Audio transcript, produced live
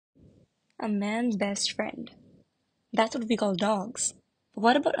A man's best friend. That's what we call dogs. But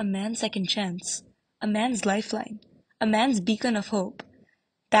what about a man's second chance? A man's lifeline? A man's beacon of hope?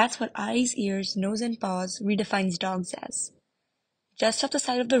 That's what eyes, ears, nose, and paws redefines dogs as. Just off the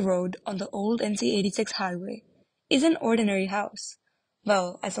side of the road on the old NC 86 highway is an ordinary house.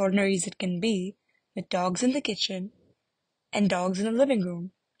 Well, as ordinary as it can be, with dogs in the kitchen and dogs in the living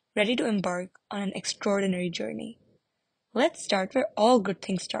room, ready to embark on an extraordinary journey. Let's start where all good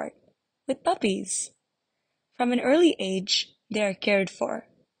things start, with puppies. From an early age, they are cared for,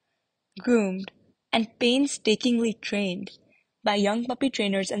 groomed, and painstakingly trained by young puppy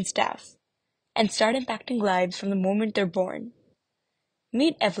trainers and staff, and start impacting lives from the moment they're born.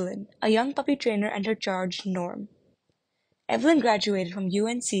 Meet Evelyn, a young puppy trainer, and her charge, Norm. Evelyn graduated from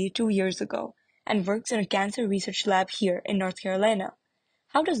UNC 2 years ago and works in a cancer research lab here in North Carolina.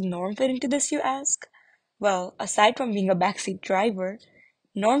 How does Norm fit into this, you ask? Well, aside from being a backseat driver,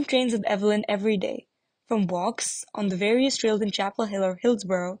 Norm trains with Evelyn every day, from walks on the various trails in Chapel Hill or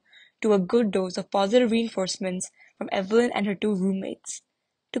Hillsborough to a good dose of positive reinforcements from Evelyn and her two roommates.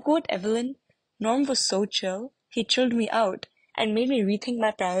 To quote Evelyn, Norm was so chill, he chilled me out and made me rethink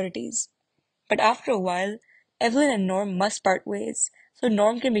my priorities. But after a while, Evelyn and Norm must part ways, so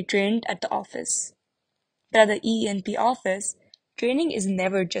Norm can be trained at the office. But at the E&P office, training is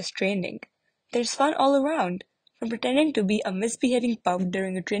never just training. There's fun all around, from pretending to be a misbehaving pup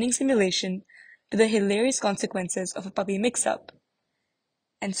during a training simulation to the hilarious consequences of a puppy mix-up.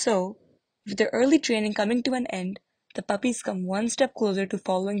 And so, with their early training coming to an end, the puppies come one step closer to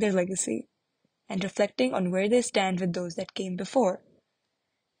following their legacy and reflecting on where they stand with those that came before.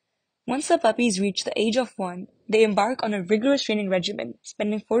 Once the puppies reach the age of 1, they embark on a rigorous training regimen,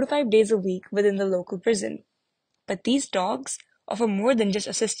 spending 4 to 5 days a week within the local prison. But these dogs offer more than just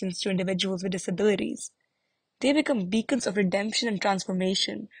assistance to individuals with disabilities. They become beacons of redemption and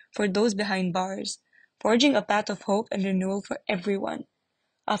transformation for those behind bars, forging a path of hope and renewal for everyone.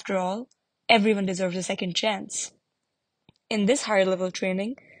 After all, everyone deserves a second chance. In this higher level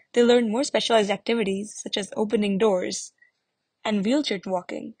training, they learn more specialized activities such as opening doors and wheelchair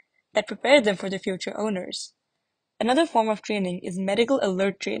walking that prepare them for their future owners. Another form of training is medical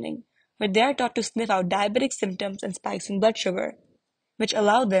alert training, where they are taught to sniff out diabetic symptoms and spikes in blood sugar, which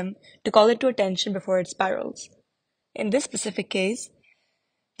allow them to call it to attention before it spirals. In this specific case,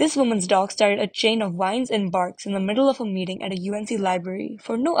 this woman's dog started a chain of whines and barks in the middle of a meeting at a UNC library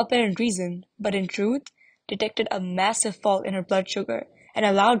for no apparent reason, but in truth, detected a massive fall in her blood sugar and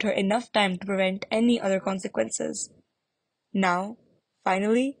allowed her enough time to prevent any other consequences. Now,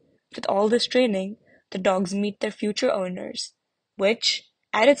 finally, with all this training, the dogs meet their future owners, which,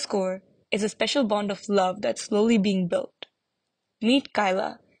 at its core, is a special bond of love that's slowly being built. Meet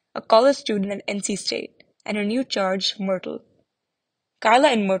Kyla, a college student at NC State, and her new charge, Myrtle. Kyla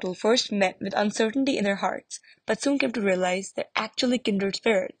and Myrtle first met with uncertainty in their hearts, but soon came to realize they're actually kindred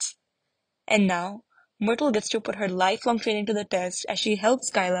spirits. And now, Myrtle gets to put her lifelong training to the test as she helps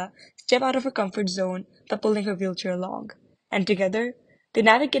Kyla step out of her comfort zone by pulling her wheelchair along. And together, they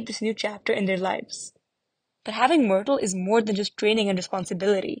navigate this new chapter in their lives. But having Myrtle is more than just training and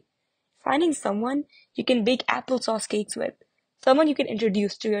responsibility. Finding someone you can bake applesauce cakes with, someone you can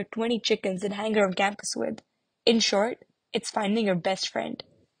introduce to your 20 chickens and hang around campus with. In short, it's finding your best friend.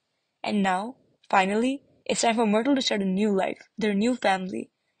 And now, finally, it's time for Myrtle to start a new life, their new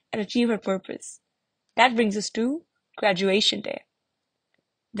family, and achieve her purpose. That brings us to graduation day.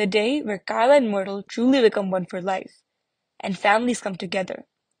 The day where Kyla and Myrtle truly become one for life, and families come together.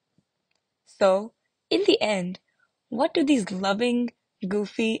 So, in the end, what do these loving,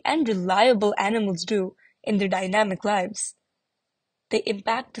 goofy, and reliable animals do in their dynamic lives? They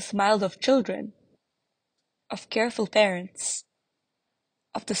impact the smiles of children, of careful parents,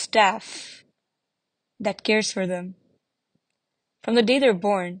 of the staff that cares for them. From the day they're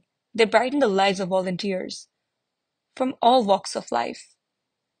born, they brighten the lives of volunteers from all walks of life.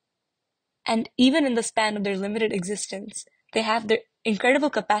 And even in the span of their limited existence, they have their incredible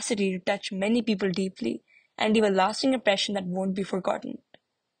capacity to touch many people deeply and leave a lasting impression that won't be forgotten.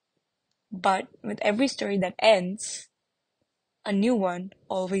 But with every story that ends, a new one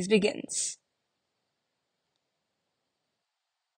always begins.